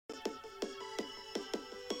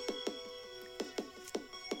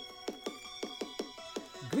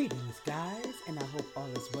Greetings, guys, and I hope all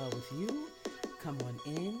is well with you. Come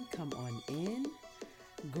on in, come on in.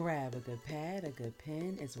 Grab a good pad, a good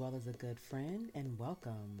pen, as well as a good friend, and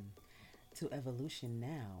welcome to Evolution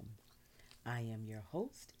Now. I am your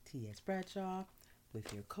host, T.S. Bradshaw,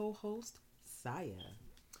 with your co host, Saya.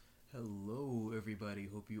 Hello, everybody.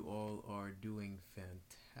 Hope you all are doing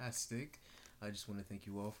fantastic. I just want to thank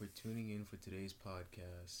you all for tuning in for today's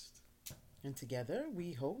podcast. And together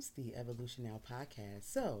we host the Evolution Now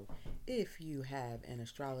podcast. So, if you have an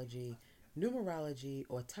astrology, numerology,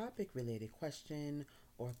 or topic related question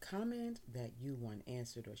or comment that you want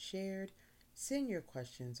answered or shared, send your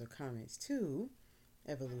questions or comments to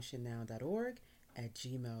evolutionnow.org at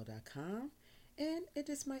gmail.com and it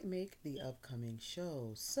just might make the upcoming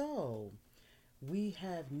show. So, we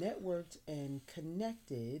have networked and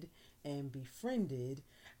connected and befriended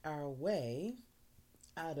our way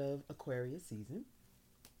out of Aquarius season,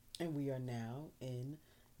 and we are now in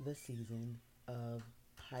the season of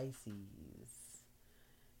Pisces.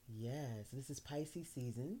 Yes, this is Pisces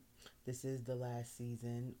season. This is the last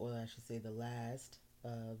season, or I should say, the last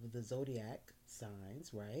of the zodiac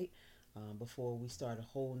signs, right? Before we start a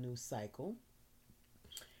whole new cycle.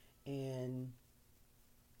 And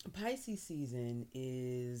Pisces season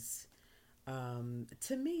is,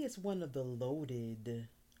 to me, it's one of the loaded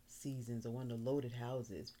seasons or one of the loaded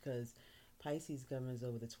houses because Pisces governs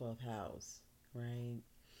over the 12th house, right?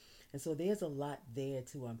 And so there's a lot there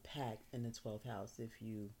to unpack in the 12th house if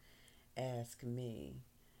you ask me.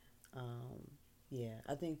 Um, yeah,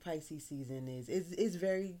 I think Pisces season is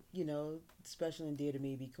very, special and dear to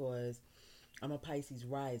me because I'm a Pisces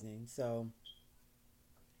rising. So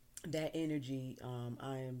that energy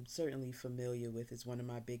I am certainly familiar with. It's one of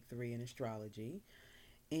my big three in astrology.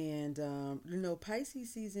 And,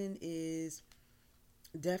 Pisces season is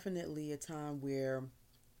definitely a time where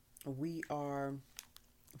we are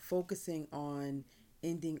focusing on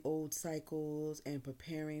ending old cycles and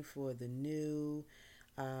preparing for the new.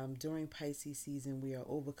 During Pisces season, we are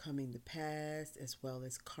overcoming the past as well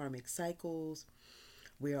as karmic cycles.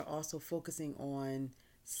 We are also focusing on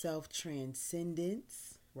self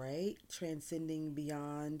transcendence, right? Transcending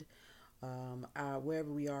beyond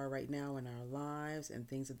wherever we are right now in our lives and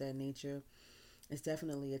things of that nature. It's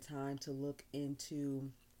definitely a time to look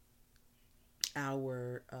into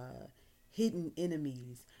our hidden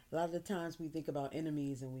enemies. A lot of the times we think about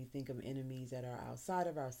enemies and we think of enemies that are outside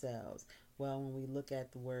of ourselves. Well, when we look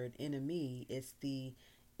at the word enemy, it's the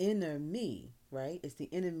inner me, right? It's the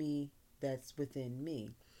enemy that's within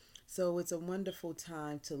me. So it's a wonderful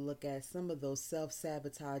time to look at some of those self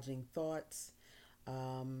sabotaging thoughts,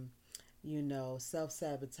 um, self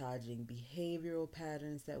sabotaging behavioral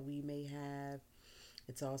patterns that we may have.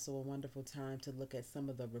 It's also a wonderful time to look at some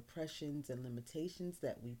of the repressions and limitations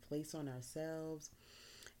that we place on ourselves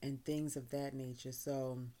and things of that nature.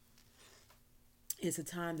 So it's a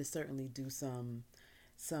time to certainly do some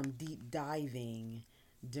deep diving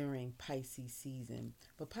during Pisces season.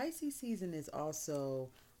 But Pisces season is also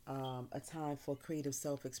a time for creative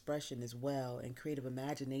self-expression as well and creative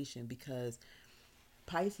imagination because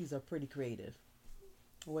Pisces are pretty creative.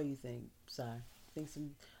 What do you think, Si? Think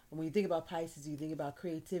some when you think about Pisces, you think about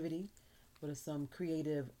creativity. What are some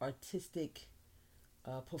creative, artistic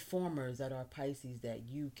performers that are Pisces that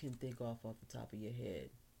you can think off the top of your head?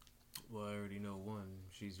 Well, I already know one.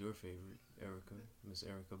 She's your favorite, Erica, Miss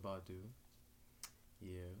Erica Badu.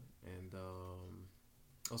 Yeah, and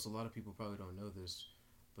also a lot of people probably don't know this,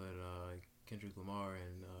 but Kendrick Lamar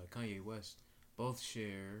and Kanye West both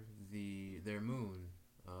share their moon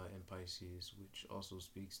in Pisces, which also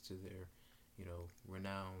speaks to their,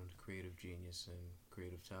 renowned creative genius and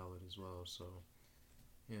creative talent as well. So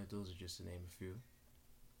yeah, those are just to name a few.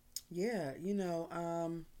 Yeah,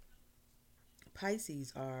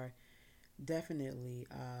 Pisces are definitely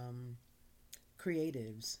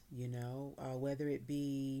creatives, whether it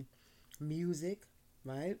be music,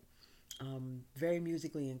 right? Very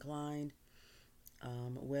musically inclined,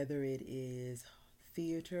 whether it is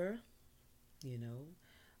theater,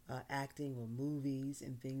 acting or movies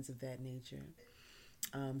and things of that nature.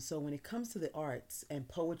 So when it comes to the arts and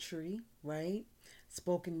poetry, right?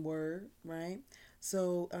 Spoken word, right?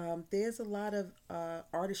 So there's a lot of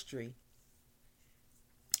artistry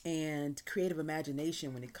and creative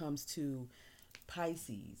imagination when it comes to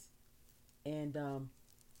Pisces. And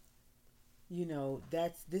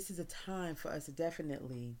that's this is a time for us to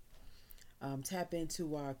definitely tap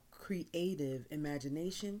into our creative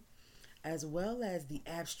imagination as well as the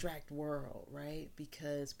abstract world, right?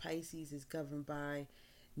 Because Pisces is governed by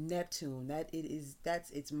Neptune.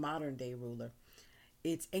 That's its modern day ruler.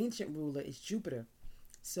 Its ancient ruler is Jupiter.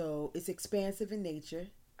 So it's expansive in nature.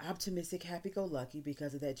 optimistic, happy-go-lucky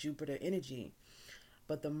because of that Jupiter energy.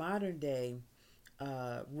 But the modern day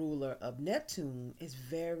ruler of Neptune is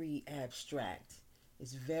very abstract.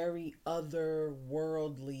 It's very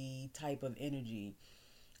otherworldly type of energy.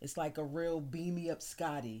 It's like a real beam me up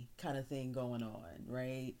Scotty kind of thing going on,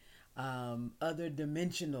 right? Other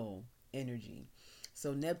dimensional energy.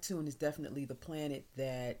 So Neptune is definitely the planet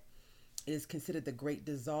that is considered the great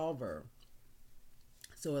dissolver.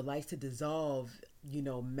 So it likes to dissolve,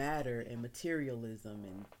 matter and materialism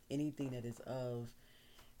and anything that is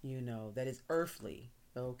that is earthly.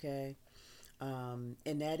 Okay. And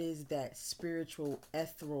that is that spiritual,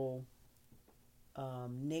 ethereal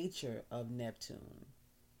nature of Neptune.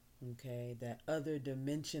 Okay. That other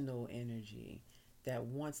dimensional energy that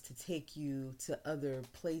wants to take you to other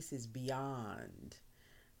places beyond.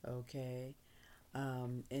 Okay.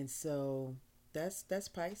 And so that's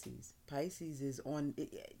Pisces. Pisces is on,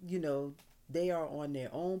 they are on their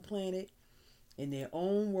own planet, in their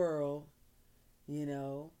own world, you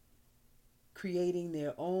know, creating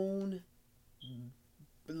their own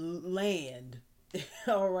land.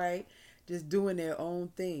 All right. Just doing their own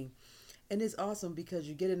thing. And it's awesome because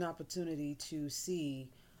you get an opportunity to see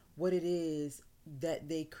what it is that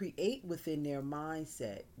they create within their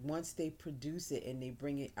mindset once they produce it and they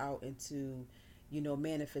bring it out into,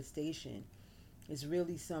 manifestation. It's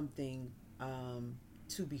really something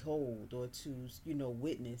to behold or to,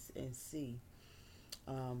 witness and see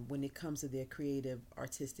when it comes to their creative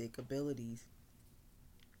artistic abilities.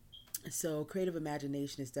 So creative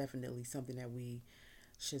imagination is definitely something that we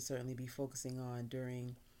should certainly be focusing on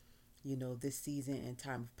during, this season and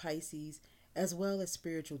time of Pisces, as well as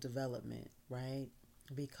spiritual development, right?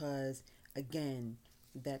 Because again,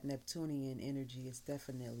 that Neptunian energy is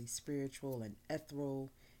definitely spiritual and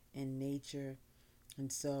ethereal in nature.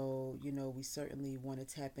 And so, we certainly want to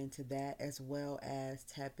tap into that as well as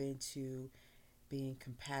tap into being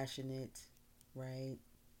compassionate, right?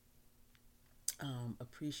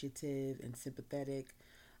 Appreciative and sympathetic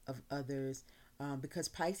of others, because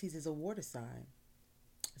Pisces is a water sign.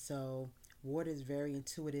 So, water is very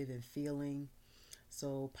intuitive and feeling.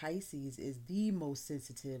 So, Pisces is the most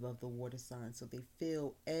sensitive of the water signs. So, they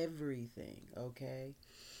feel everything, okay?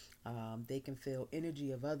 They can feel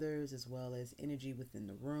energy of others as well as energy within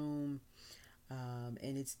the room.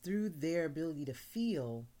 And it's through their ability to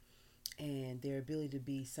feel and their ability to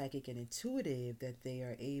be psychic and intuitive that they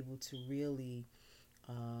are able to really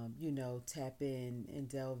tap in and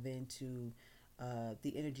delve into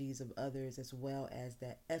the energies of others as well as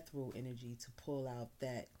that ethereal energy to pull out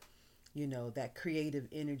that, that creative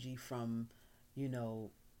energy from, you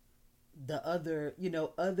know, the other,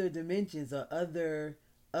 other dimensions or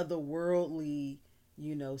otherworldly,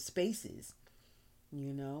 spaces,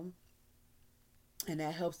 you know, and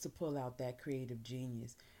that helps to pull out that creative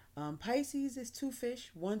genius. Pisces is two fish,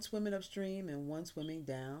 one swimming upstream and one swimming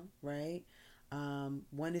down, right?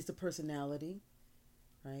 One is the personality,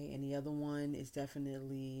 right? And the other one is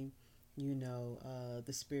definitely,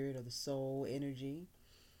 the spirit or the soul energy.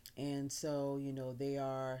 And so, they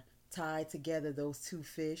are tied together, those two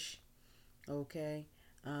fish, okay?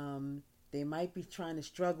 Um, they might be trying to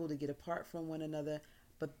struggle to get apart from one another,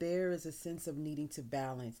 but there is a sense of needing to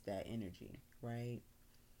balance that energy, right?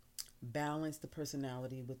 Balance the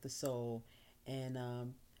personality with the soul.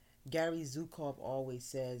 And Gary Zukov always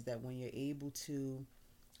says that when you're able to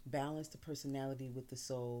balance the personality with the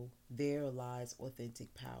soul, there lies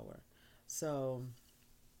authentic power. So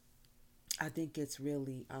I think it's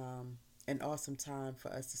really an awesome time for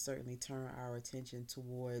us to certainly turn our attention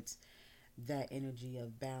towards that energy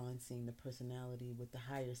of balancing the personality with the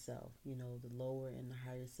higher self, the lower and the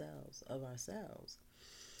higher selves of ourselves.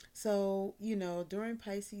 So, during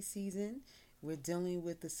Pisces season, we're dealing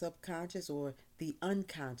with the subconscious or the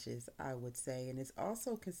unconscious, I would say. And it's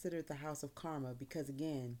also considered the house of karma because,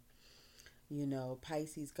 again,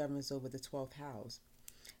 Pisces governs over the 12th house.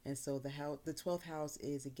 And so the 12th house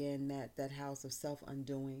is, again, that house of self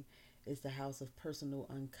undoing. It's the house of personal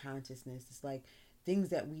unconsciousness. It's like things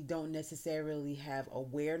that we don't necessarily have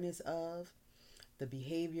awareness of, the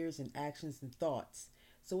behaviors and actions and thoughts.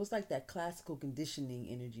 So it's like that classical conditioning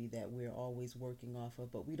energy that we're always working off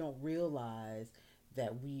of, but we don't realize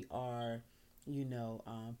that we are,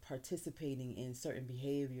 participating in certain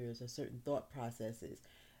behaviors or certain thought processes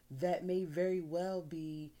that may very well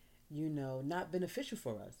be, not beneficial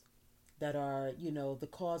for us, that are, the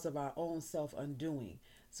cause of our own self undoing.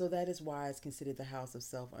 So that is why it's considered the house of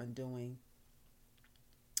self undoing.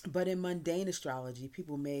 But in mundane astrology,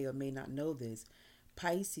 people may or may not know this.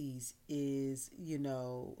 Pisces is,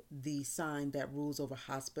 the sign that rules over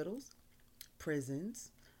hospitals,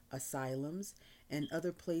 prisons, asylums, and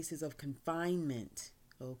other places of confinement.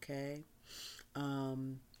 Okay.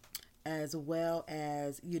 Um, as well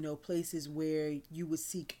as, places where you would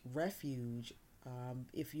seek refuge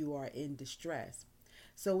if you are in distress.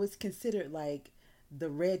 So it's considered like the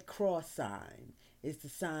Red Cross sign. It's the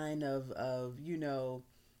sign of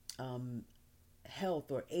um,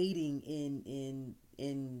 health, or aiding in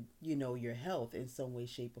your health in some way,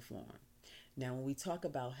 shape, or form. Now, when we talk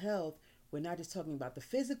about health, we're not just talking about the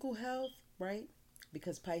physical health, right?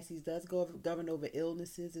 Because Pisces does govern over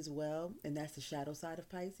illnesses as well, and that's the shadow side of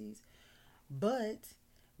Pisces. But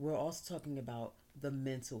we're also talking about the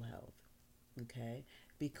mental health, okay?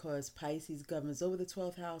 Because Pisces governs over the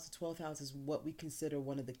 12th house. The 12th house is what we consider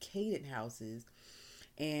one of the cadent houses.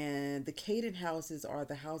 And the cadent houses are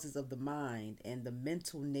the houses of the mind and the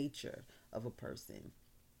mental nature of a person,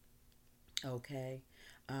 okay?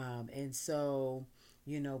 And so,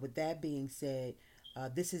 with that being said,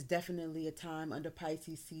 this is definitely a time under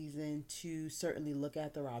Pisces season to certainly look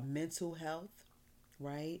after our mental health,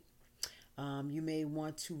 right? You may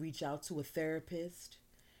want to reach out to a therapist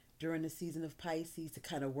during the season of Pisces to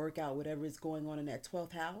kind of work out whatever is going on in that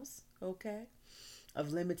 12th house, okay,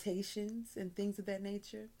 of limitations and things of that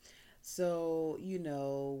nature. So,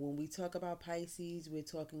 when we talk about Pisces, we're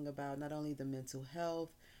talking about not only the mental health,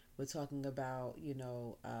 we're talking about,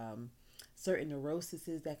 certain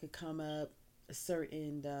neuroses that could come up,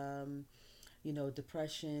 certain,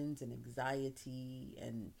 depressions and anxiety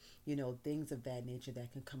and, things of that nature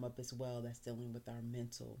that can come up as well that's dealing with our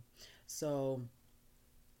mental. So,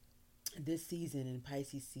 this season in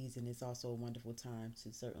Pisces season is also a wonderful time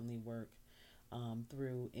to certainly work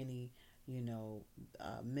through any,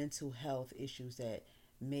 mental health issues that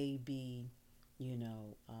may be,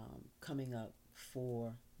 coming up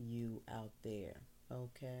for you out there.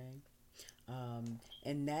 Okay.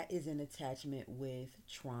 And that is an attachment with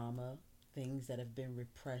trauma, things that have been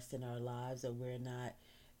repressed in our lives that we're not,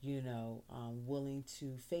 willing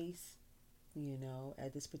to face,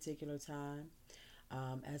 at this particular time,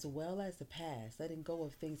 as well as the past, letting go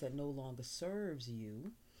of things that no longer serves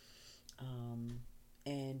you, um,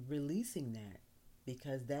 and releasing that,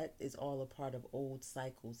 because that is all a part of old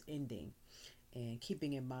cycles ending, and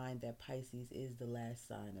keeping in mind that Pisces is the last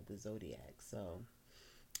sign of the zodiac. So,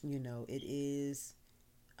 it is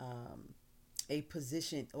um, a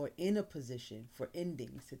position, or in a position for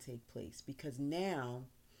endings to take place, because now,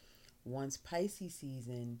 once Pisces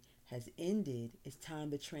season has ended, it's time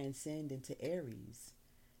to transcend into Aries.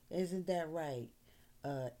 Isn't that right,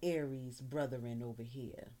 Aries brethren over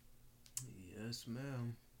here? Yes,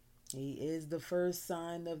 ma'am. He is the first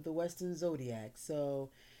sign of the Western zodiac. So,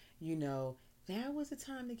 you know, now was the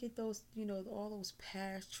time to get those, all those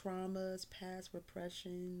past traumas, past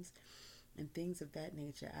repressions, and things of that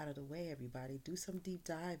nature out of the way, everybody. Do some deep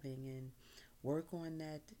diving and work on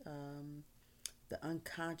that, the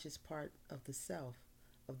unconscious part of the self,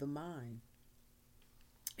 of the mind.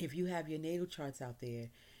 If you have your natal charts out there,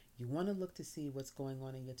 you want to look to see what's going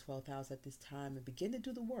on in your 12th house at this time and begin to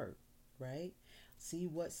do the work, right? See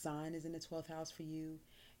what sign is in the 12th house for you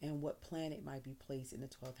and what planet might be placed in the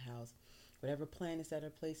 12th house. Whatever planets that are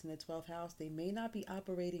placed in the 12th house, they may not be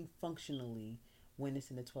operating functionally when it's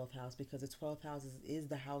in the 12th house, because the 12th house is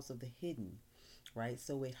the house of the hidden, right?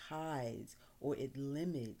 So it hides, or it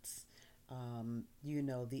limits,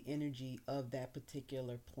 the energy of that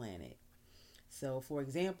particular planet. So, for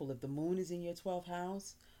example, if the moon is in your 12th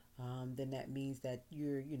house, then that means that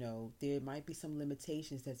there might be some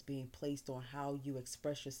limitations that's being placed on how you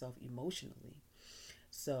express yourself emotionally.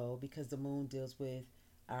 So, because the moon deals with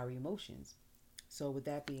our emotions. So, with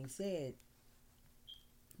that being said,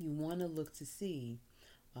 you want to look to see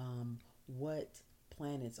what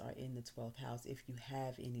planets are in the 12th house, if you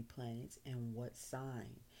have any planets, and what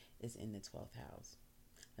sign is in the 12th house.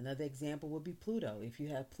 Another example would be Pluto. If you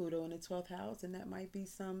have Pluto in the 12th house, then that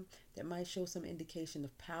might show some indication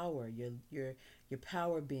of power, your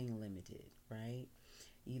power being limited, right?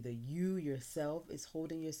 Either you yourself is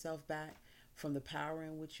holding yourself back from the power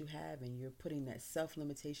in which you have, and you're putting that self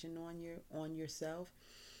limitation on yourself,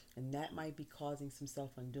 and that might be causing some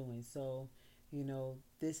self undoing. So,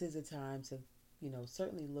 this is a time to,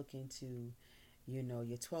 certainly look into, your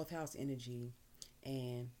 12th house energy,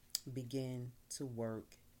 and begin to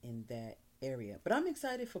work in that area. But I'm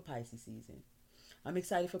excited for Pisces season. I'm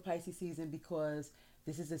excited for Pisces season because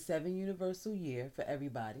this is a 7 universal year for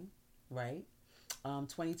everybody, right?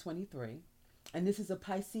 2023. And this is a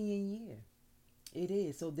Piscean year. It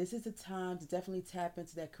is. So this is a time to definitely tap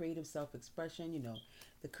into that creative self-expression,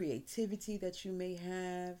 the creativity that you may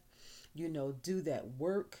have, do that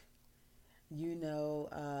work,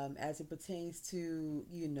 as it pertains to,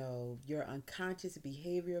 your unconscious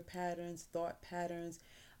behavior patterns, thought patterns,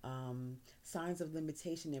 signs of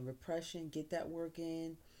limitation and repression, get that work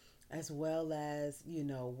in, as well as,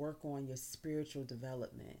 work on your spiritual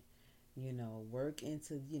development. Work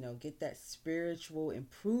into, get that spiritual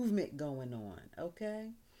improvement going on, okay?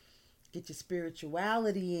 Get your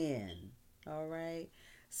spirituality in, all right?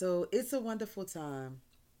 So it's a wonderful time.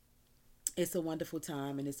 It's a wonderful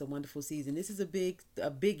time and it's a wonderful season. This is a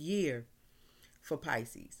big year for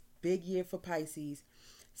Pisces. Big year for Pisces.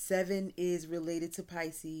 7 is related to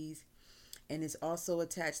Pisces and it's also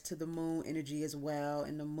attached to the moon energy as well.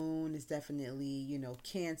 And the moon is definitely,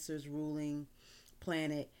 Cancer's ruling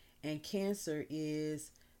planet. And Cancer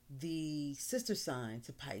is the sister sign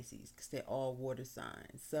to Pisces because they're all water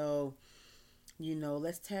signs. So,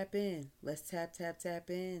 let's tap in. Let's tap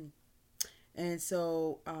in. And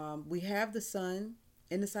so we have the sun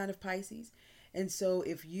in the sign of Pisces. And so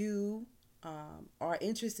if you are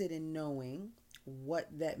interested in knowing what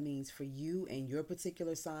that means for you and your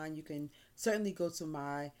particular sign, you can certainly go to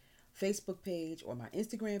my Facebook page or my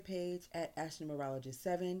Instagram page at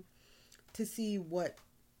Astronumerologist7 to see what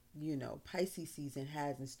Pisces season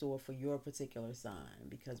has in store for your particular sign,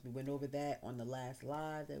 because we went over that on the last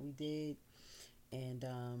live that we did, and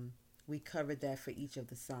we covered that for each of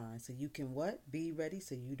the signs, so you can be ready,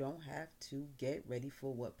 so you don't have to get ready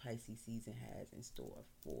for what Pisces season has in store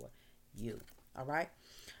for you. All right,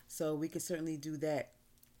 so we can certainly do that.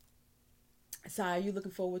 So are you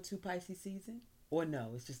looking forward to Pisces season, or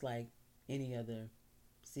no, it's just like any other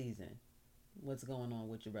season? What's going on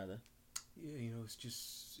with your brother? Yeah, it's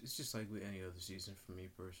just like with any other season for me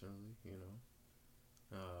personally.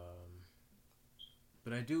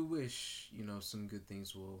 But I do wish some good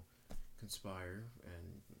things will conspire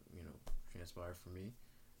and transpire for me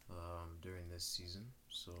during this season.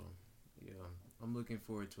 So yeah, I'm looking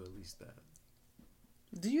forward to at least that.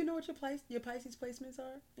 Do you know what your Pisces placements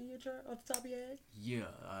are in your chart off the top of your head? Yeah,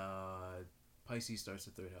 Pisces starts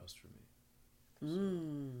the third house for me. So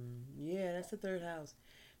Yeah, that's the third house.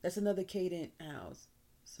 That's another cadent house.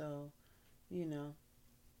 So, you know,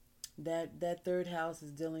 that third house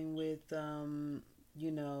is dealing with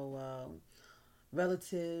you know,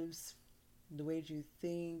 relatives, the way that you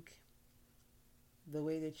think, the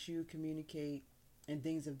way that you communicate, and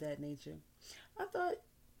things of that nature. I thought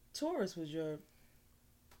Taurus was your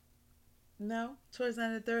no, Taurus not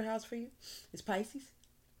in the third house for you. It's Pisces.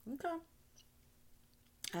 Okay.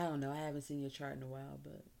 I don't know. I haven't seen your chart in a while,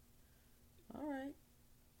 but all right.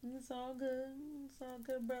 It's all good. It's all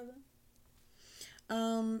good, brother.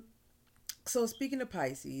 Um, so speaking of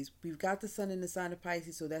Pisces, we've got the sun in the sign of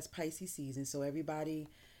Pisces, so that's Pisces season. So everybody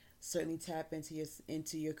certainly tap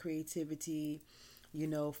into your creativity.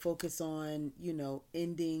 Focus on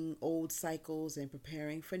ending old cycles and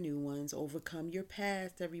preparing for new ones. Overcome your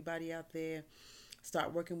past, everybody out there.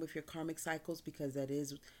 Start working with your karmic cycles because that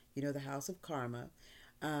is the house of karma.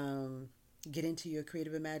 Um, get into your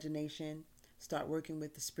creative imagination. Start working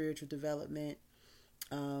with the spiritual development.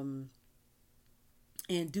 Um,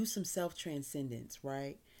 and do some self transcendence,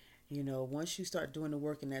 right? Once you start doing the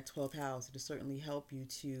work in that 12th house, it'll certainly help you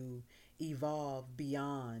to evolve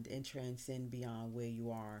beyond and transcend beyond where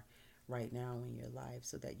you are right now in your life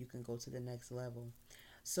so that you can go to the next level.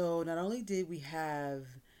 So, not only did we have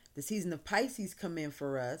the season of Pisces come in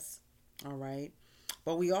for us, all right,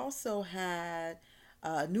 but we also had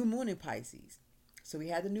a new moon in Pisces. So, we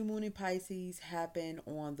had the new moon in Pisces happen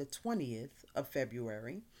on the 20th of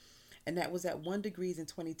February, and that was at 1 degrees and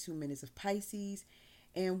 22 minutes of Pisces.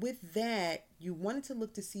 And with that, you wanted to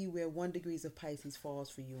look to see where 1 degrees of Pisces falls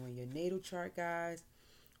for you in your natal chart, guys,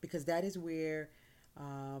 because that is where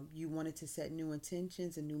you wanted to set new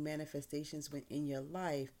intentions and new manifestations in your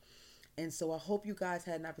life. And so I hope you guys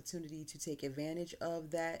had an opportunity to take advantage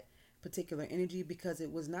of that particular energy, because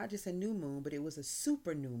it was not just a new moon, but it was a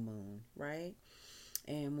super new moon, right?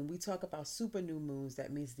 And when we talk about super new moons,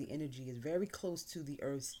 that means the energy is very close to the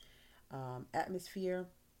Earth's atmosphere.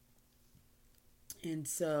 And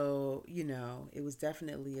so, it was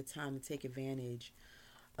definitely a time to take advantage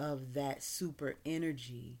of that super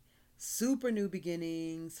energy. Super new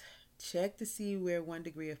beginnings. Check to see where 1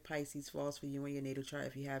 degree of Pisces falls for you in your natal chart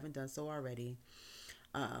if you haven't done so already.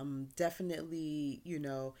 Definitely,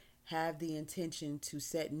 have the intention to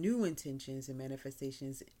set new intentions and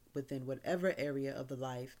manifestations within whatever area of the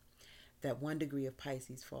life that 1 degree of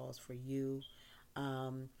Pisces falls for you.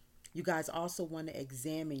 Um, you guys also want to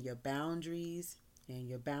examine your boundaries and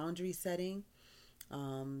your boundary setting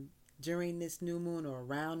um, during this new moon or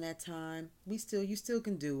around that time. You still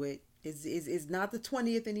can do it. It's not the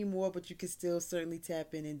 20th anymore, but you can still certainly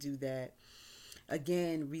tap in and do that.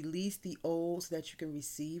 Again, release the old so that you can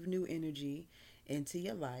receive new energy into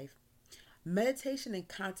your life. Meditation and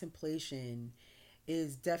contemplation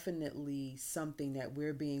is definitely something that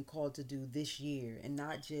we're being called to do this year, and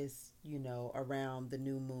not just, around the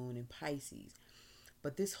new moon in Pisces,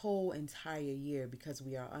 but this whole entire year, because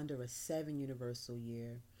we are under a 7 universal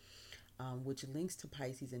year, which links to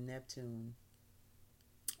Pisces and Neptune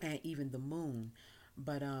and even the moon.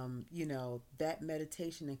 But that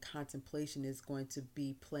meditation and contemplation is going to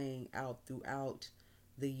be playing out throughout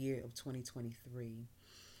the year of 2023.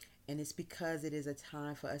 And it's because it is a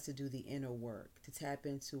time for us to do the inner work, to tap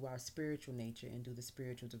into our spiritual nature and do the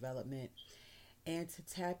spiritual development, and to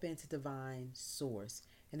tap into divine source.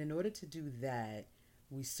 And in order to do that,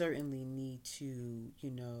 we certainly need to,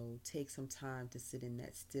 take some time to sit in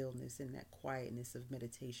that stillness and that quietness of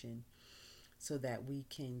meditation, so that we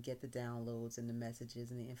can get the downloads and the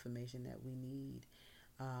messages and the information that we need,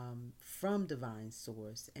 from divine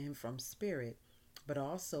source and from spirit, but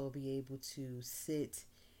also be able to sit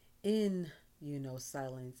in,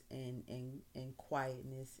 silence and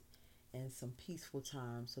quietness and some peaceful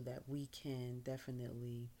time, so that we can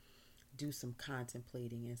definitely do some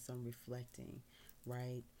contemplating and some reflecting,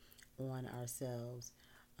 right, on ourselves.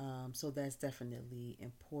 So that's definitely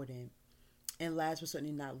important. And last but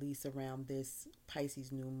certainly not least, around this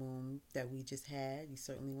Pisces new moon that we just had, you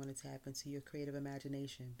certainly want to tap into your creative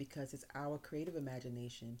imagination, because it's our creative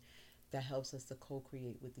imagination that helps us to co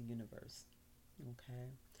create with the universe.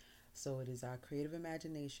 Okay? So it is our creative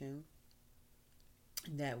imagination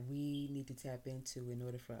that we need to tap into in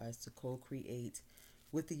order for us to co create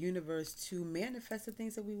with the universe to manifest the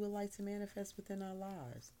things that we would like to manifest within our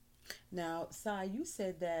lives. Now, Sai, you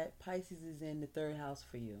said that Pisces is in the third house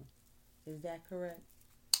for you. Is that correct?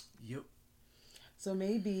 Yep. So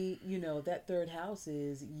maybe, that third house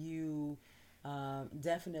is you,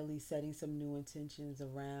 definitely setting some new intentions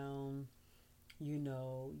around,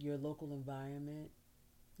 your local environment,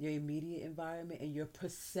 your immediate environment, and your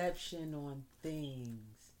perception on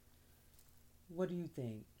things. What do you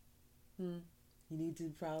think? Hmm? You need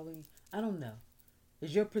to probably, I don't know.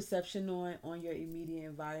 Is your perception on your immediate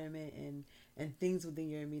environment and things within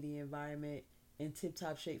your immediate environment in tip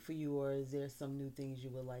top shape for you, or is there some new things you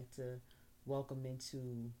would like to welcome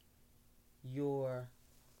into your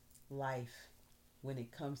life when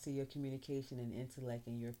it comes to your communication and intellect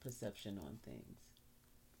and your perception on things?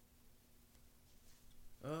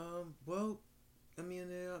 Well,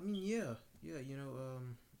 yeah, yeah.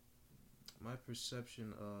 My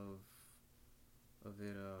perception of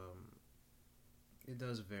it, it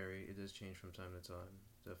does vary. It does change from time to time,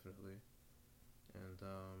 definitely. And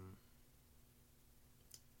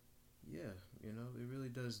yeah, it really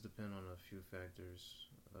does depend on a few factors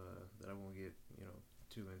that I won't get,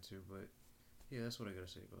 too into. But yeah, that's what I gotta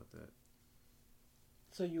say about that.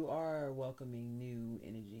 So you are welcoming new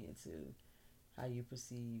energy into how you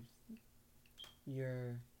perceive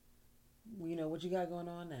your, what you got going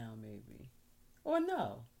on now, maybe. Or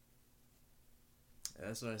no.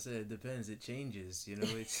 That's what I said. It depends. It changes.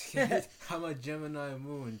 It's I'm a Gemini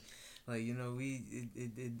moon. Like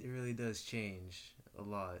it really does change a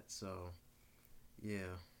lot. So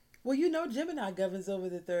yeah. Well, Gemini governs over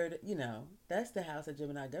the third, that's the house that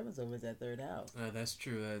Gemini governs over, is that third house. That's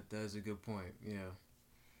true. That's a good point. Yeah.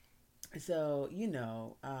 So,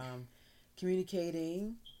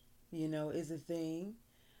 communicating, is a thing.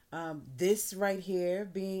 This right here,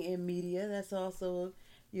 being in media, that's also,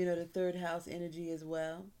 the third house energy as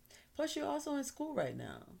well. Plus, you're also in school right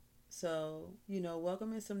now. So,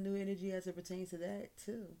 welcoming some new energy as it pertains to that,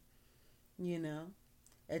 too. You know,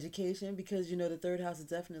 education, because, the third house is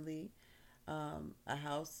definitely, a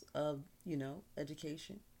house of,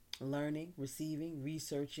 education, learning, receiving,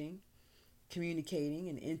 researching, communicating,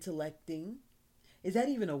 and intellecting. Is that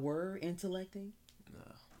even a word, intellecting?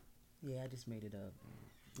 No. Yeah, I just made it up.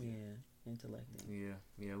 Yeah, intellecting. Yeah.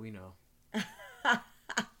 Yeah. We know.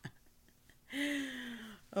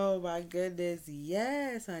 Oh my goodness.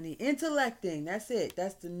 Yes, honey. Intellecting. That's it.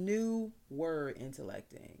 That's the new word,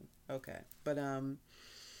 intellecting. Okay. But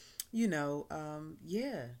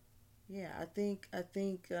yeah. Yeah, I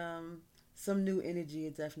think some new energy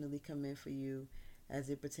will definitely come in for you as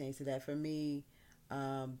it pertains to that. For me,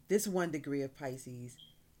 this 1 degree of Pisces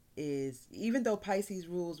is, even though Pisces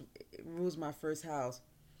rules my first house,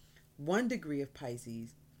 1 degree of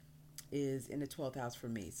Pisces is in the 12th house for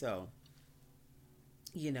me. So,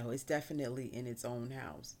 it's definitely in its own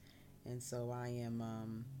house. And so I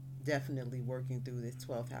am, definitely working through this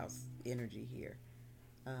 12th house energy here.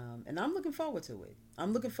 And I'm looking forward to it.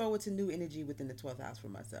 I'm looking forward to new energy within the 12th house for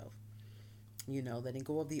myself. Letting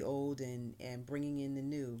go of the old and bringing in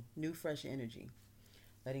the new fresh energy.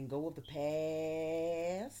 Letting go of the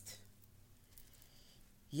past.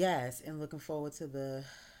 Yes, and looking forward to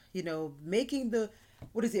making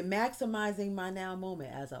what is it, maximizing my now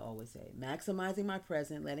moment, as I always say. Maximizing my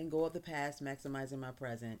present, letting go of the past, maximizing my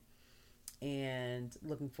present, and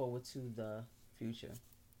looking forward to the future.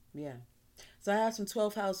 Yeah. So I have some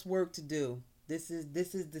 12th house work to do. This is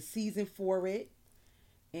the season for it.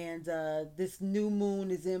 And this new moon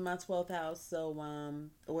is in my 12th house, so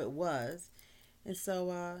or it was. And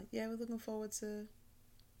so yeah, we're looking forward to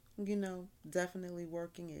definitely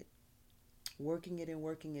working it. Working it and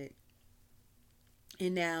working it.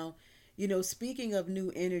 And now, speaking of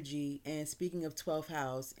new energy and speaking of 12th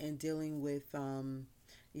house and dealing with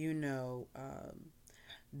you know,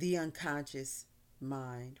 the unconscious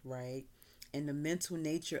mind, right? And the mental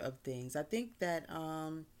nature of things. I think that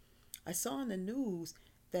I saw in the news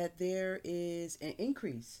that there is an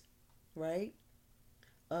increase, right,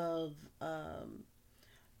 of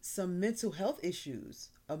some mental health issues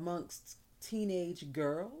amongst teenage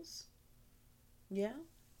girls. Yeah.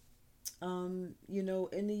 In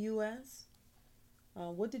the U.S.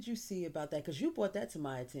 What did you see about that? Because you brought that to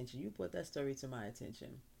my attention. You brought that story to my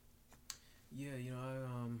attention. Yeah,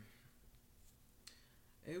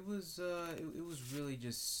 it was really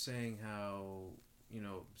just saying how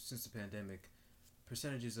since the pandemic,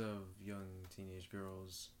 percentages of young teenage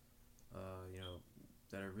girls,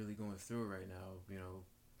 that are really going through it right now,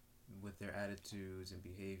 with their attitudes and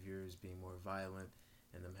behaviors being more violent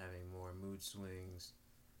and them having more mood swings,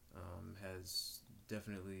 has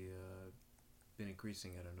definitely been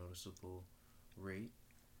increasing at a noticeable rate.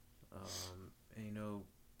 And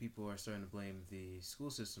people are starting to blame the school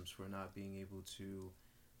systems for not being able to,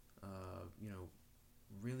 you know,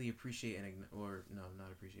 really appreciate or no,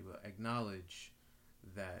 not appreciate, but acknowledge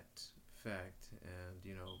that fact, and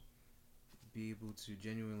be able to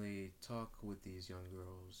genuinely talk with these young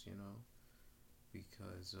girls,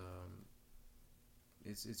 because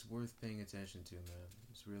it's worth paying attention to, man.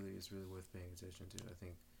 It's really worth paying attention to. I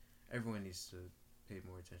think everyone needs to pay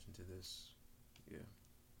more attention to this. Yeah.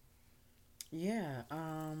 Yeah.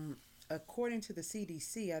 According to the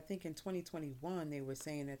CDC, I think in 2021 they were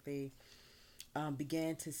saying that they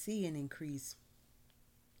began to see an increase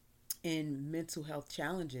in mental health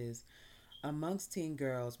challenges amongst teen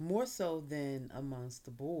girls, more so than amongst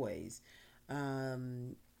the boys.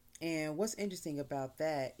 Um, and what's interesting about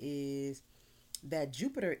that is that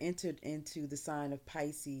Jupiter entered into the sign of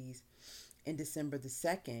Pisces in December the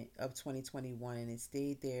 2nd of 2021, and it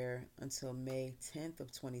stayed there until May 10th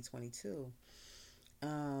of 2022.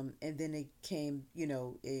 And then it came,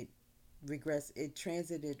 it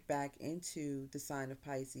transited back into the sign of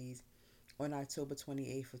Pisces on October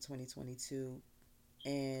 28th of 2022,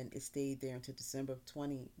 and it stayed there until December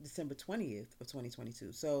 20th of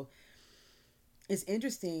 2022. So it's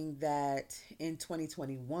interesting that in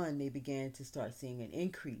 2021 they began to start seeing an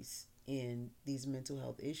increase in these mental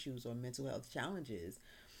health issues or mental health challenges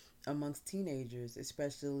amongst teenagers,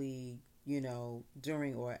 especially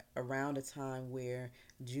during or around a time where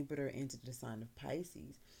Jupiter entered the sign of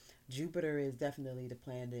Pisces. Jupiter is definitely the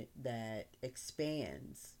planet that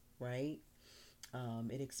expands, right?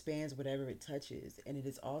 It expands whatever it touches, and it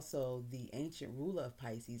is also the ancient ruler of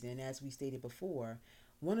Pisces. And as we stated before,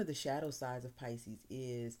 one of the shadow sides of Pisces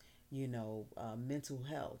is, mental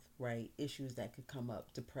health, right? Issues that could come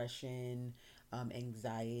up: depression,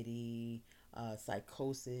 anxiety,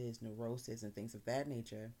 psychosis, neurosis, and things of that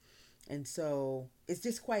nature. And so it's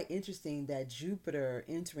just quite interesting that Jupiter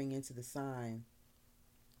entering into the sign,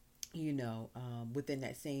 within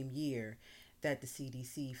that same year, that the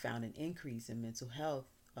CDC found an increase in mental health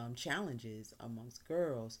challenges amongst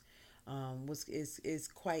girls, was is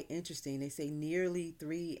quite interesting. They say nearly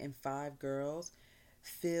 3 in 5 girls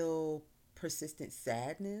feel persistent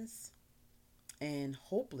sadness and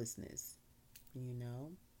hopelessness. You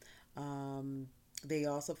know, they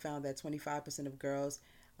also found that 25% of girls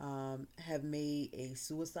have made a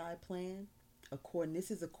suicide plan. This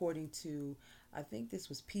is according to, I think this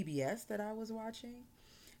was PBS that I was watching,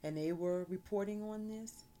 and they were reporting on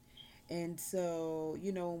this. And so,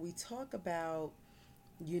 when we talk about,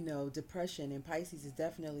 depression, and Pisces is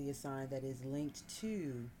definitely a sign that is linked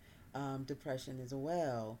to depression as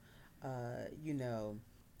well. You know,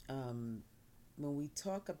 um, when we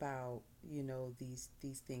talk about, these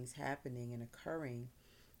things happening and occurring,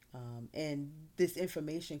 and this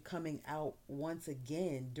information coming out once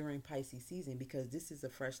again during Pisces season, because this is a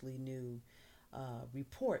freshly new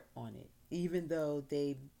report on it, even though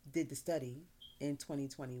they did the study in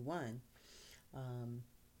 2021. Um,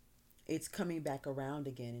 it's coming back around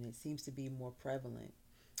again, and it seems to be more prevalent.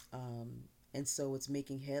 Um, and so it's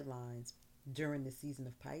making headlines during the season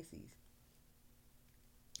of Pisces.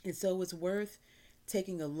 And so it's worth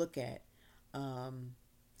taking a look at, um,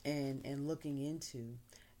 and looking into.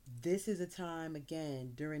 This is a time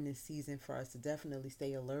again during this season for us to definitely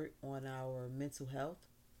stay alert on our mental health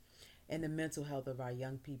and the mental health of our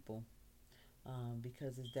young people,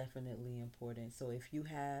 because it's definitely important. So if you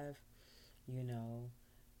have, you know,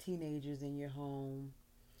 teenagers in your home,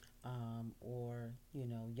 or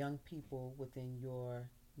young people within your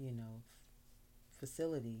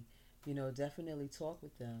facility, definitely talk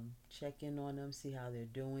with them, check in on them, see how they're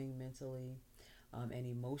doing mentally, and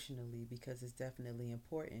emotionally, because it's definitely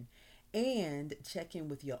important. And check in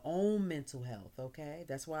with your own mental health, okay?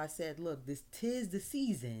 That's why I said, look, this tis the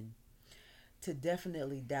season to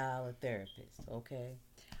definitely dial a therapist, okay?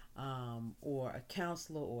 Or a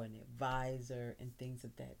counselor or an advisor and things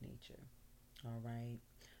of that nature, all right?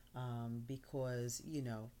 Because,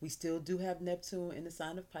 we still do have Neptune in the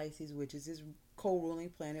sign of Pisces, which is his co ruling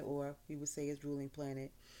planet, or we would say his ruling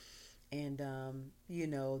planet. And,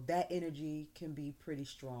 that energy can be pretty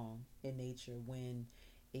strong in nature when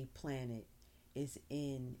a planet is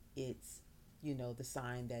in its, the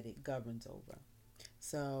sign that it governs over.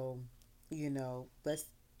 So, let's,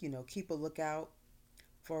 keep a lookout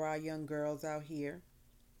for our young girls out here,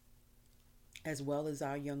 as well as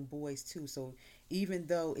our young boys, too. So, even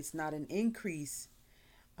though it's not an increase,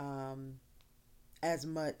 um, as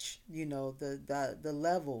much, the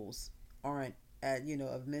levels aren't at,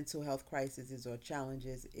 of mental health crises or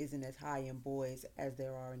challenges isn't as high in boys as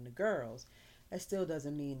there are in the girls. That still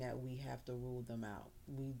doesn't mean that we have to rule them out.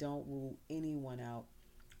 We don't rule anyone out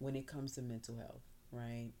when it comes to mental health,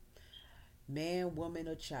 right? Man, woman,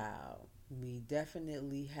 or child, we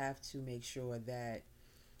definitely have to make sure that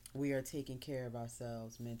we are taking care of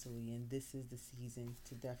ourselves mentally, and this is the season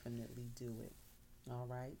to definitely do it. All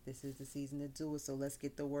right, this is the season to do it. So let's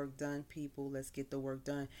get the work done, people. Let's get the work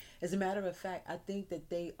done. As a matter of fact, I think that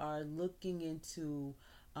they are looking into,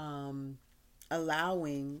 um,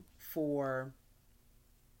 allowing for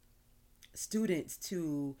students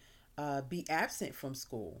to be absent from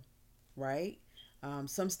school, right?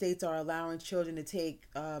 Some states are allowing children to take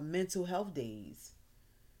mental health days.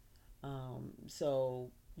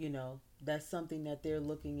 So, that's something that they're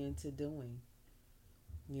looking into doing.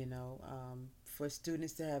 For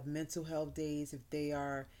students to have mental health days if they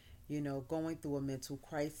are, going through a mental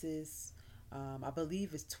crisis. I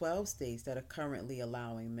believe it's 12 states that are currently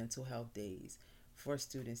allowing mental health days for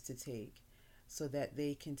students to take, so that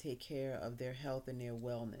they can take care of their health and their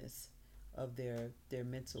wellness of their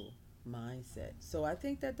mental mindset. So I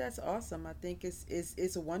think that that's awesome. I think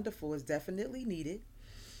it's wonderful. It's definitely needed,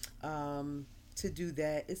 to do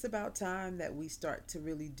that. It's about time that we start to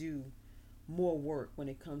really do more work when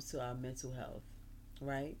it comes to our mental health,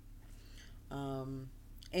 right? Um,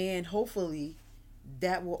 and hopefully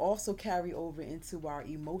that will also carry over into our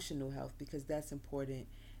emotional health, because that's important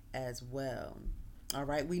as well. All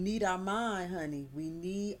right, we need our mind, honey. We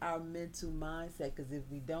need our mental mindset, because if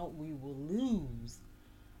we don't, we will lose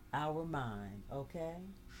our mind, okay?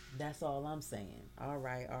 That's all I'm saying. All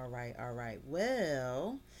right, all right, all right.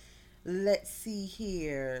 Well, let's see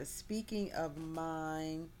here. Speaking of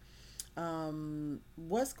mind,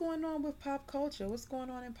 what's going on with pop culture? What's going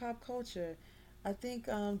on in pop culture? I think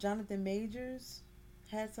Jonathan Majors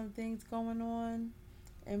had some things going on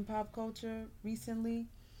in pop culture recently.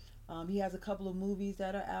 He has a couple of movies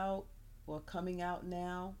that are out or coming out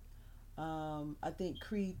now. I think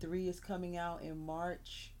Creed 3 is coming out in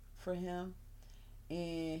March for him.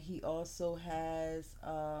 And he also has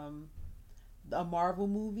a Marvel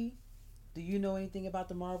movie. Do you know anything about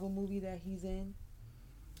the Marvel movie that he's in?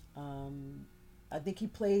 Um, I think he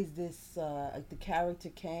plays this the character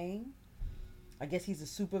Kang. I guess he's a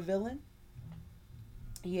super villain.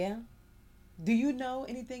 Yeah. Do you know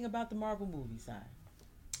anything about the Marvel movie side?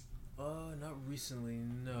 Not recently.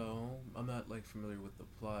 No, I'm not like familiar with the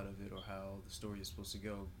plot of it or how the story is supposed to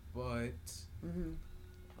go. But Mm-hmm.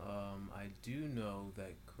 I do know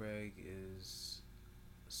that Craig is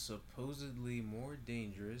supposedly more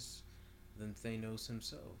dangerous than Thanos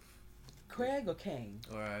himself. If Craig or Kang?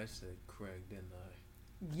 or I said Craig, didn't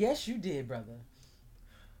Yes, you did, brother.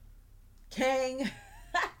 Kang.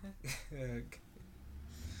 I?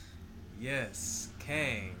 Yes,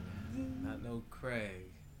 Kang. Not no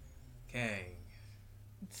Craig. Kang.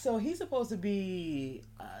 So he's supposed to be,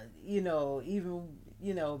 even,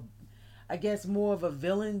 I guess more of a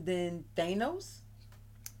villain than Thanos.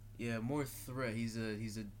 Yeah, more threat. He's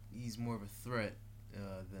more of a threat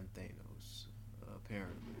than Thanos,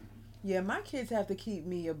 apparently. Yeah, my kids have to keep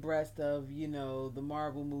me abreast of, the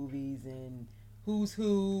Marvel movies and who's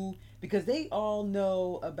who, because they all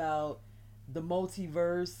know about the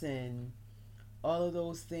multiverse and all of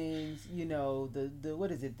those things, the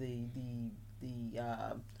what is it, the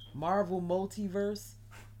Marvel multiverse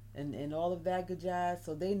and all of that good jazz.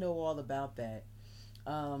 So they know all about that.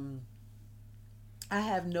 Um I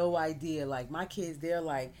have no idea. Like my kids, they're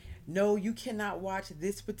like, no, you cannot watch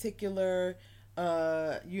this particular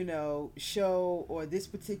show or this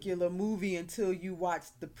particular movie until you watch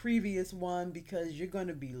the previous one because you're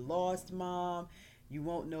gonna be lost, mom. You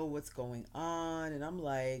won't know what's going on. And I'm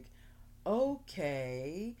like,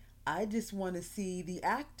 okay, I just want to see the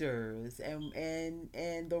actors and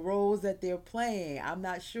the roles that they're playing. I'm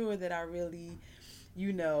not sure that I really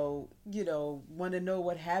want to know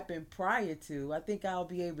what happened prior to. I think I'll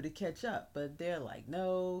be able to catch up, but they're like,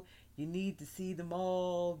 no, you need to see them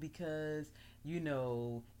all because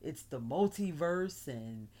it's the multiverse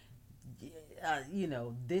and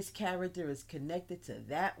this character is connected to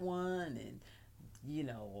that one and you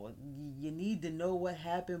need to know what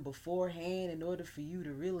happened beforehand in order for you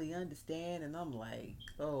to really understand. And I'm like,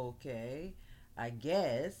 okay, I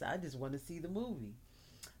guess I just want to see the movie.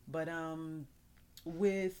 But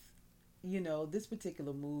with this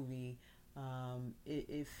particular movie,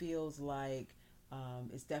 it feels like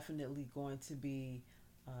it's definitely going to be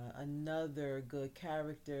another good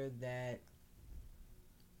character that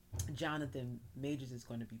Jonathan Majors is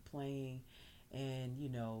going to be playing. And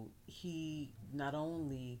he not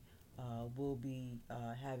only will be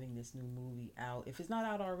having this new movie out. If it's not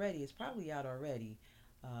out already, it's probably out already.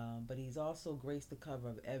 But he's also graced the cover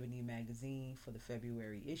of Ebony magazine for the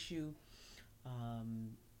February issue.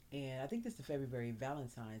 um, and I think this is the February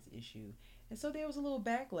Valentine's issue. And so there was a little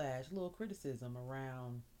backlash, a little criticism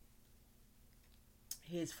around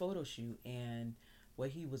his photo shoot and what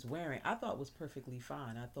he was wearing. I thought was perfectly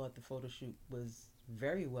fine. I thought the photo shoot was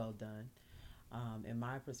very well done, in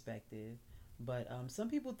my perspective. But some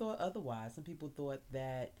people thought otherwise. Some people thought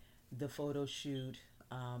that the photo shoot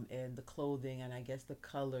and the clothing and I guess the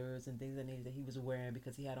colors and things that he was wearing,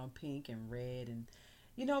 because he had on pink and red and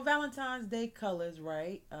Valentine's Day colors,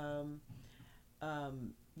 right?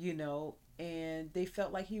 And they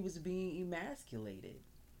felt like he was being emasculated.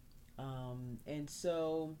 And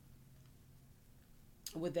so,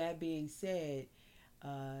 with that being said,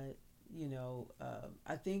 I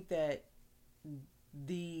think that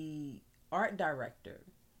the art director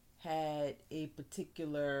had a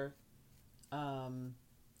particular um,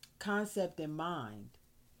 concept in mind,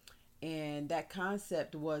 and that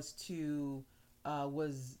concept was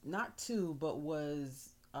not to, but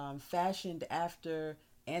was fashioned after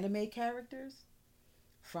anime characters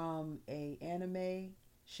from a anime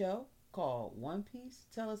show called One Piece.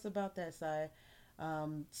 Tell us about that, side.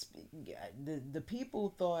 The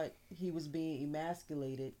people thought he was being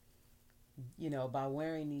emasculated, by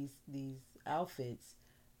wearing these outfits,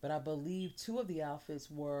 but I believe two of the outfits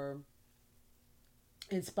were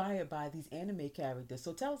inspired by these anime characters.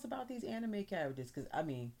 So tell us about these anime characters, because I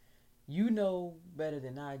mean, you know better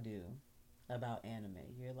than I do about anime.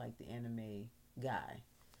 You're like the anime guy.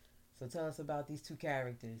 So tell us about these two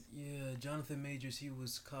characters. Yeah, Jonathan Majors, he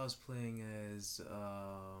was cosplaying as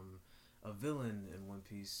a villain in One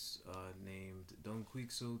Piece named Don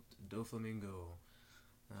Quixote Doflamingo.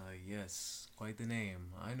 Yes, quite the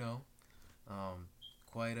name. I know. Um,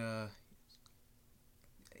 quite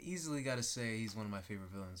easily got to say he's one of my favorite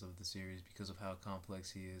villains of the series because of how complex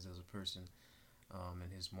he is as a person,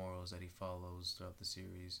 and his morals that he follows throughout the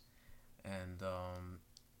series. And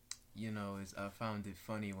I found it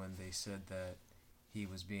funny when they said that he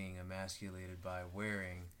was being emasculated by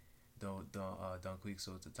wearing Don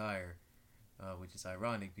Quixote's attire, which is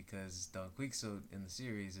ironic because Don Quixote in the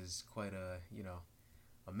series is quite a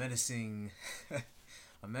menacing,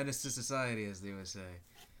 a menace to society, as they would say.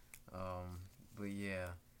 But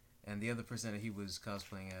yeah, and the other person that he was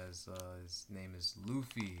cosplaying as, his name is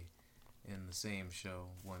Luffy in the same show,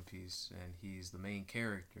 One Piece, and he's the main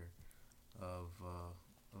character of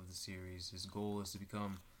the series. His goal is to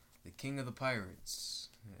become the king of the pirates,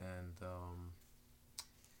 and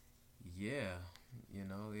yeah,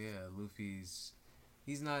 Luffy's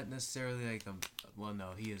he's not necessarily like a well, no,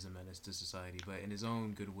 he is a menace to society, but in his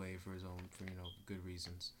own good way, for his own for good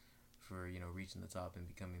reasons, for reaching the top and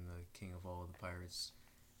becoming the king of all the pirates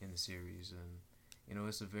in the series. And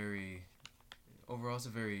it's a very overall it's a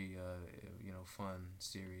very fun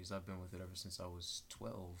series. I've been with it ever since I was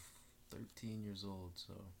 12, 13 years old.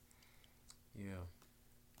 So yeah.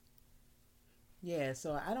 Yeah,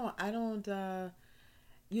 so I don't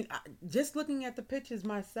you know, just looking at the pictures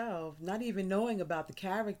myself, not even knowing about the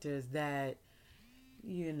characters, that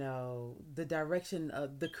the direction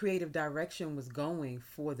of the creative direction was going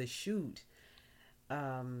for the shoot.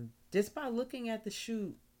 Just by looking at the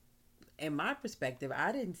shoot, in my perspective,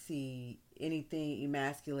 I didn't see anything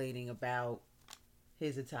emasculating about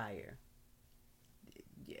his attire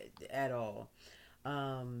at all.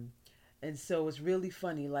 Um, and so it's really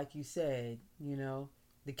funny, like you said,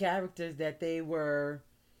 the characters that they were,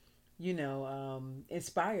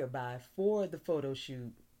 inspired by for the photo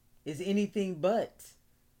shoot is anything but.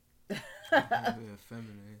 Yeah, Yeah,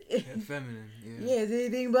 feminine. Yeah, feminine. Yeah. it's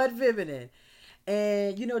anything but feminine.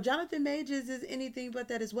 And Jonathan Majors is anything but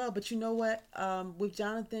that as well. But you know what? With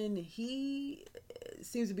Jonathan, he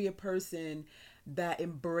seems to be a person that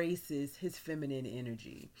embraces his feminine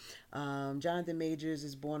energy. Jonathan Majors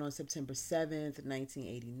is born on September 7th,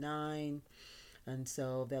 1989. And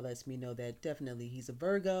so that lets me know that definitely he's a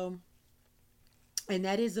Virgo. And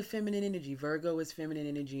that is a feminine energy. Virgo is feminine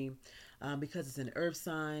energy because it's an earth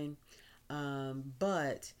sign.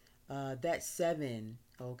 But that seven,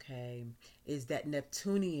 okay, is that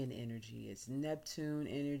Neptunian energy. It's Neptune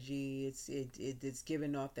energy. It's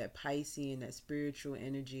giving off that Piscean, that spiritual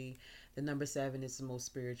energy. The number seven is the most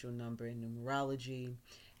spiritual number in numerology.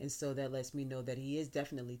 And so that lets me know that he is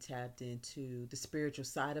definitely tapped into the spiritual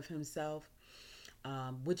side of himself,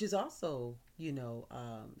 which is also,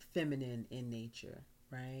 feminine in nature,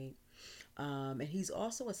 right? And he's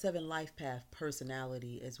also a seven life path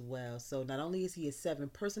personality as well. So not only is he a seven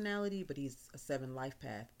personality, but he's a seven life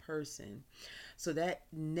path person. So that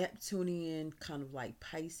Neptunian kind of like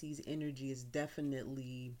Pisces energy is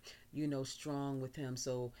definitely, strong with him.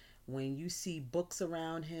 So when you see books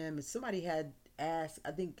around him, and somebody had asked,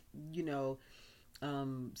 I think,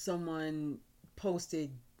 someone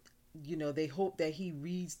posted, they hope that he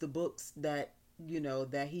reads the books that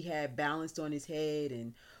he had balanced on his head,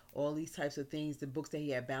 and all these types of things, the books that he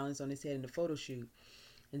had balanced on his head in the photo shoot.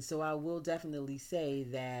 And so I will definitely say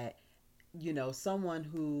that, someone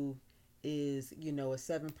who is, a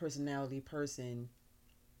seven personality person,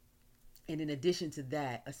 and in addition to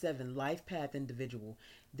that, a seven life path individual,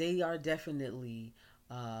 they are definitely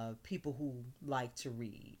people who like to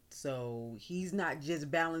read. So he's not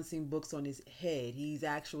just balancing books on his head, he's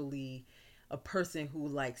actually a person who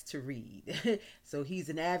likes to read. So he's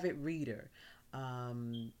an avid reader.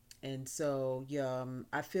 And so, yeah,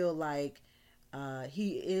 I feel like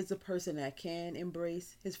he is a person that can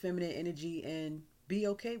embrace his feminine energy and be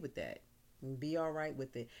okay with that, and be all right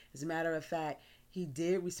with it. As a matter of fact, he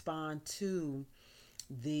did respond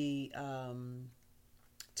the um,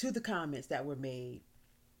 to the comments that were made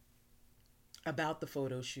about the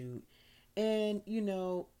photo shoot, and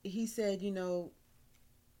he said,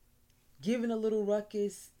 giving a little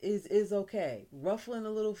ruckus is okay. Ruffling a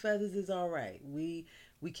little feathers is all right. We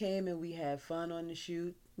came and we had fun on the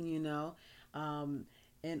shoot, um,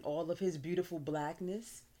 and all of his beautiful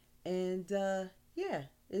blackness, and yeah,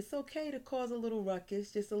 it's okay to cause a little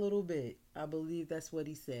ruckus, just a little bit. I believe that's what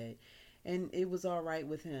he said, and it was all right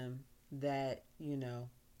with him that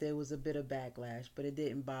there was a bit of backlash, but it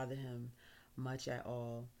didn't bother him much at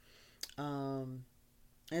all. Um,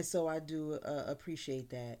 and so I do appreciate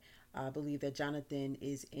that. I believe that Jonathan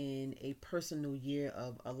is in a personal year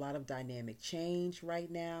of a lot of dynamic change right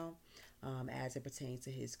now, as it pertains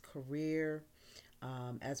to his career,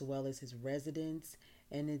 as well as his residence.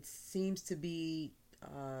 And it seems to be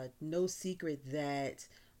no secret that,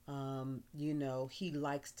 he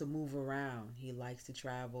likes to move around, he likes to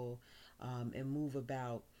travel and move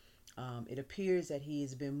about. It appears that he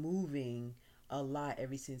has been moving a lot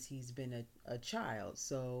ever since he's been a child.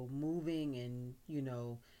 So moving and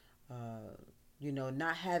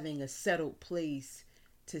not having a settled place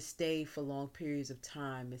to stay for long periods of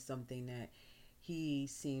time is something that he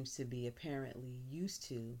seems to be apparently used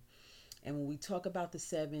to. And when we talk about the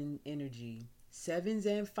seven energy, sevens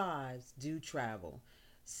and fives do travel.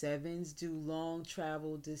 Sevens do long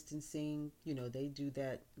travel distancing. They do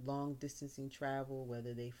that long distancing travel,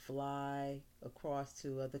 whether they fly across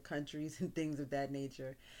to other countries and things of that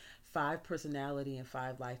nature. Five personality and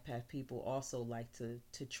five life path people also like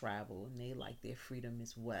to travel, and they like their freedom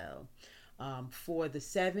as well. For the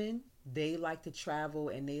seven, they like to travel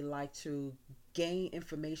and they like to gain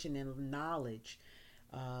information and knowledge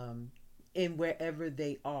in wherever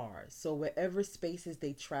they are. So wherever spaces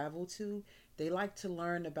they travel to, they like to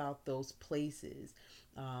learn about those places.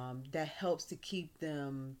 That helps to keep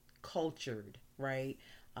them cultured, right?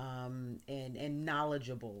 And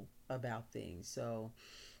knowledgeable about things. So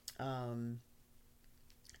um,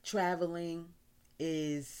 traveling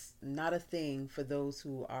is not a thing for those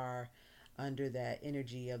who are under that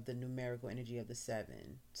energy of the numerical energy of the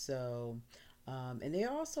seven. So, and they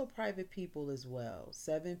are also private people as well.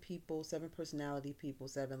 Seven people, seven personality people,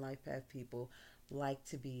 seven life path people like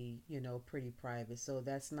to be, pretty private. So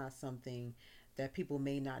that's not something that people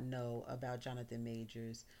may not know about Jonathan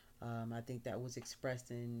Majors. I think that was expressed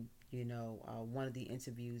in, one of the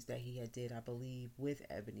interviews that he had did, I believe, with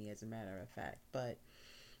Ebony, as a matter of fact. But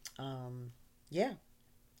yeah,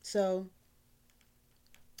 so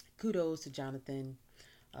kudos to Jonathan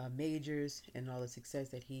Majors and all the success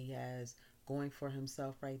that he has going for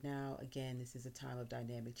himself right now. Again, this is a time of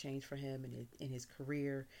dynamic change for him in his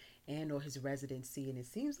career and or his residency, and it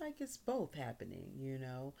seems like it's both happening.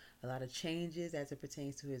 A lot of changes as it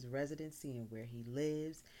pertains to his residency and where he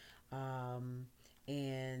lives,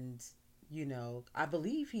 and I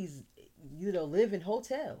believe he's live in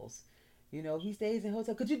hotels. He stays in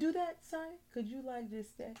hotels. Could you do that, Si? Could you like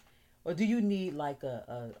just stay? Or do you need like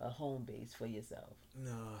a home base for yourself?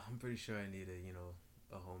 No, I'm pretty sure I need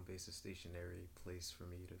a home base, a stationary place for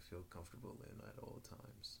me to feel comfortable in at all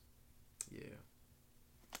times. Yeah.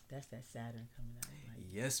 That's that Saturn coming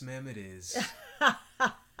Yes, ma'am, it is. out.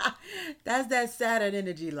 Like that's that Saturn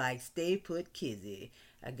energy. Like stay put, kizzy.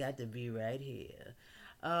 I got to be right here.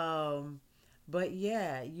 Um, but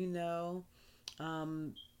yeah,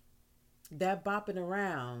 um, that bopping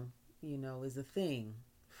around, is a thing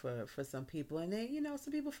for some people, and they,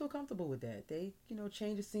 some people feel comfortable with that. They,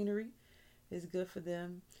 change the scenery is good for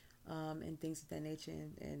them, and things of that nature,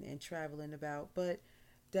 and traveling about. But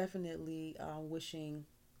definitely wishing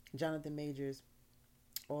Jonathan Majors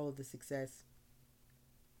all of the success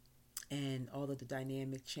and all of the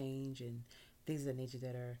dynamic change and things of that nature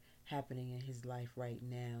that are happening in his life right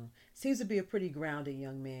now. Seems to be a pretty grounded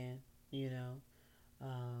young man, you know.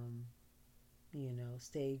 Um,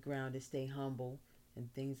 stay grounded, stay humble,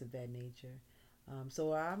 and things of that nature.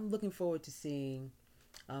 So I'm looking forward to seeing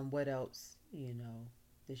what else,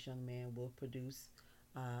 this young man will produce.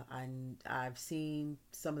 I've seen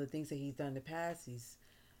some of the things that he's done in the past. He's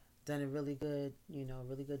done a really good,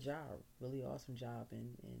 really good job, really awesome job.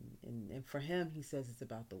 And for him, he says it's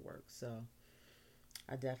about the work. So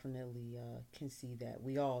I definitely can see that.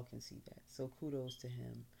 We all can see that. So kudos to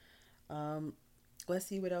him. Um, let's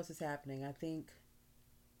see what else is happening. I think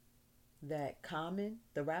that Common,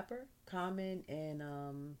 the rapper, Common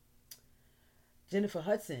and Jennifer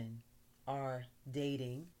Hudson are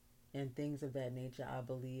dating and things of that nature, I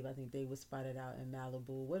believe. I think they were spotted out in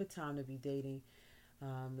Malibu. What a time to be dating,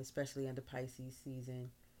 especially under Pisces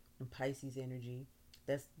season and Pisces energy.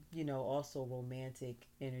 That's, also romantic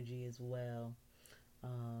energy as well.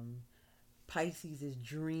 Um, Pisces is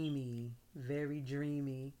dreamy, very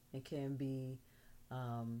dreamy, and can be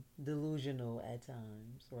delusional at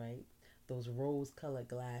times, right? Those rose colored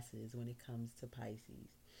glasses when it comes to Pisces.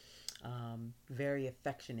 Very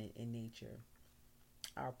affectionate in nature,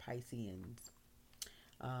 our Pisceans.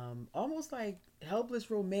 Almost like helpless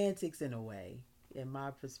romantics in a way, in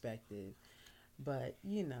my perspective. But,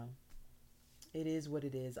 it is what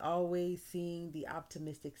it is. Always seeing the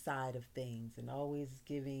optimistic side of things and always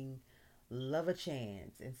giving love a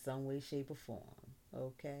chance in some way, shape, or form.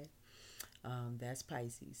 Okay? That's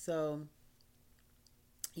Pisces. So,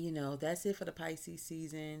 that's it for the Pisces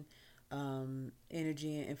season.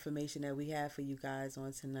 Energy and information that we have for you guys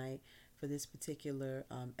on tonight for this particular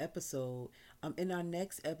episode. In our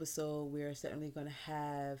next episode, we're certainly going to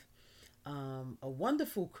have a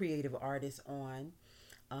wonderful creative artist on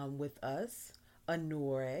with us,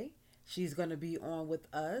 Anore. She's going to be on with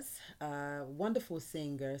us, wonderful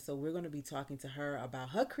singer. So we're going to be talking to her about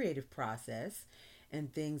her creative process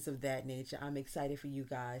and things of that nature. I'm excited for you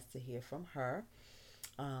guys to hear from her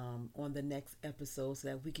on the next episode so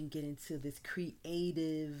that we can get into this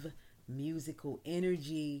creative musical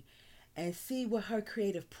energy and see what her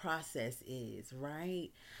creative process is, right?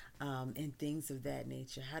 And things of that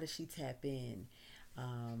nature. How does she tap in?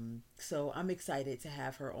 So I'm excited to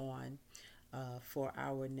have her on for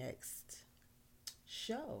our next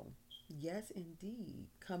show. Yes, indeed.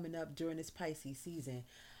 Coming up during this Pisces season.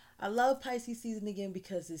 I love Pisces season again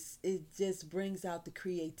because it just brings out the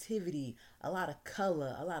creativity, a lot of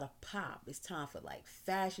color, a lot of pop. It's time for like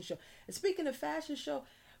fashion show. And speaking of fashion show,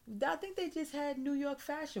 I think they just had New York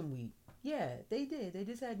Fashion Week. Yeah, they did. They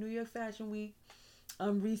just had New York Fashion Week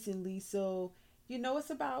recently. So it's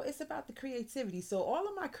about the creativity. So all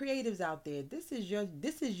of my creatives out there, this is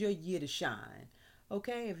your year to shine.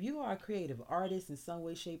 Okay, if you are a creative artist in some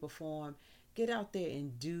way, shape, or form, get out there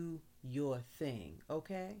and do your thing.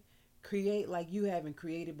 Okay, create like you haven't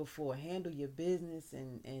created before. Handle your business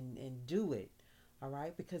and do it. All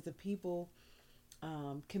right, because the people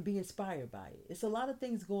can be inspired by it. It's a lot of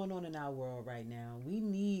things going on in our world right now. We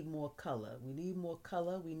need more color. We need more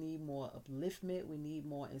color. We need more upliftment. We need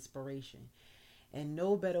more inspiration. And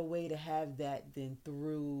no better way to have that than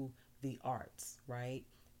through the arts, right?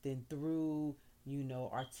 Than through,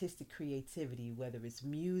 artistic creativity, whether it's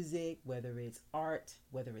music, whether it's art,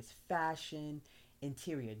 whether it's fashion,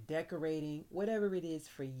 interior decorating, whatever it is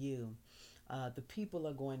for you. The people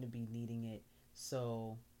are going to be needing it.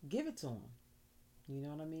 So give it to them. You know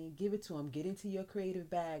what I mean? Give it to them. Get into your creative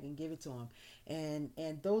bag and give it to them.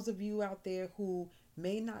 And those of you out there who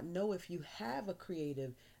may not know if you have a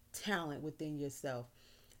creative talent within yourself,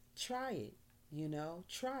 try it.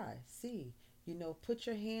 Try, see. Put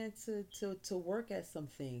your hand to work at some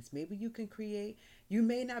things. Maybe you can create. You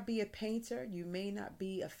may not be a painter, you may not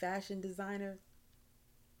be a fashion designer,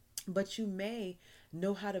 but you may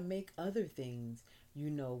know how to make other things,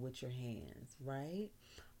 with your hands, right?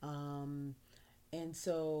 Um, and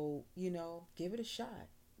so, give it a shot.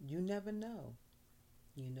 You never know.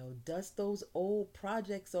 Dust those old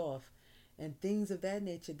projects off and things of that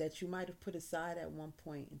nature that you might have put aside at one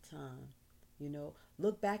point in time.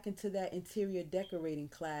 Look back into that interior decorating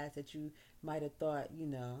class that you might have thought,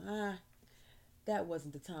 that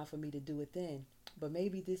wasn't the time for me to do it then. But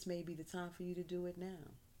maybe this may be the time for you to do it now.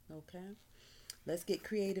 Okay? Let's get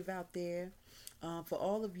creative out there. For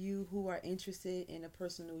all of you who are interested in a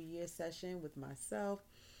personal year session with myself,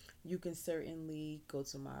 you can certainly go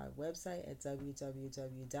to my website at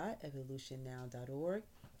www.evolutionnow.org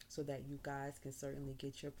so that you guys can certainly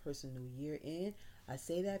get your personal year in. I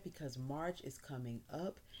say that because March is coming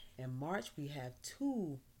up. In March, we have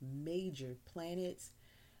two major planets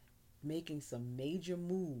making some major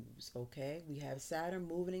moves, okay? We have Saturn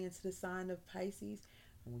moving into the sign of Pisces,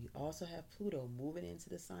 and we also have Pluto moving into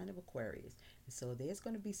the sign of Aquarius. And so there's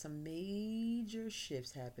going to be some major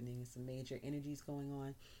shifts happening and some major energies going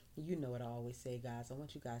on. You know what I always say, guys. I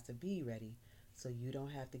want you guys to be ready so you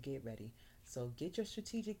don't have to get ready. So get your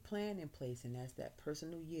strategic plan in place, and that's that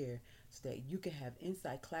personal year so that you can have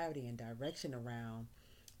insight, clarity, and direction around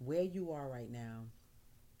where you are right now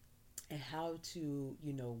and how to,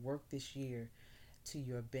 work this year to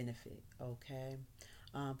your benefit, okay?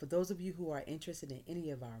 For those of you who are interested in any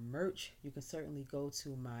of our merch, you can certainly go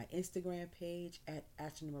to my Instagram page at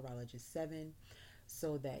astronumerologist7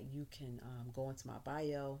 so that you can go into my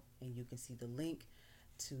bio and you can see the link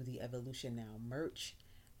to the Evolution Now merch.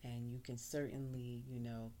 And you can certainly,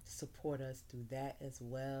 support us through that as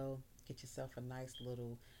well. Get yourself a nice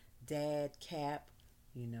little dad cap,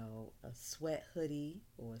 a sweat hoodie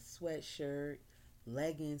or a sweatshirt,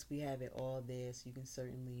 leggings. We have it all there. So you can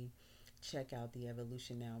certainly check out the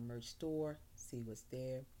Evolution Now merch store, see what's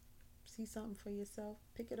there, see something for yourself,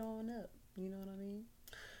 pick it on up. You know what I mean?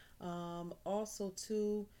 Also,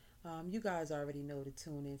 too, you guys already know to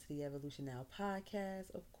tune into the Evolution Now podcast,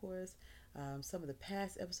 of course. Some of the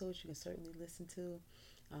past episodes you can certainly listen to.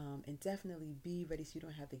 And definitely be ready so you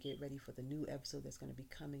don't have to get ready for the new episode that's going to be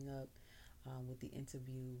coming up with the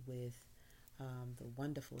interview with the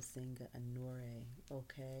wonderful singer Anore.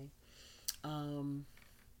 Okay. Um,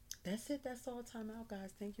 that's it. That's all time out,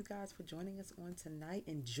 guys. Thank you guys for joining us on tonight.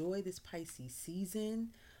 Enjoy this Pisces season.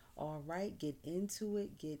 All right. Get into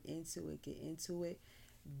it. Get into it. Get into it.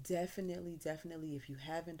 Definitely, definitely, if you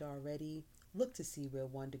haven't already, look to see where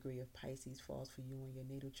 1 degree of Pisces falls for you on your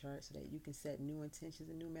natal chart so that you can set new intentions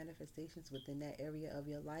and new manifestations within that area of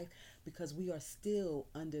your life because we are still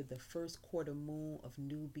under the first quarter moon of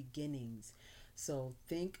new beginnings. So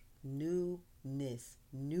think newness.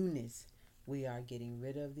 We are getting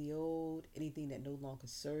rid of the old, anything that no longer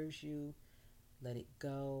serves you, let it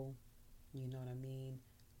go. You know what I mean?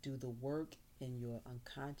 Do the work in your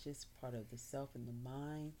unconscious part of the self and the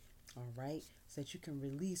mind, all right? So that you can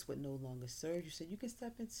release what no longer serves you, so you can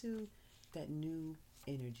step into that new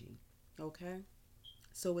energy, okay?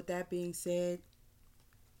 So, with that being said,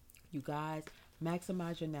 you guys,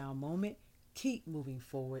 maximize your now moment. Keep moving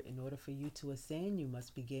forward. In order for you to ascend, you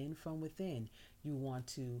must begin from within. You want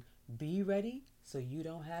to be ready so you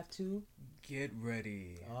don't have to Get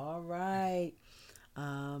ready. All right.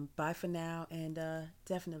 Bye for now, and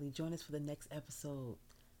definitely join us for the next episode.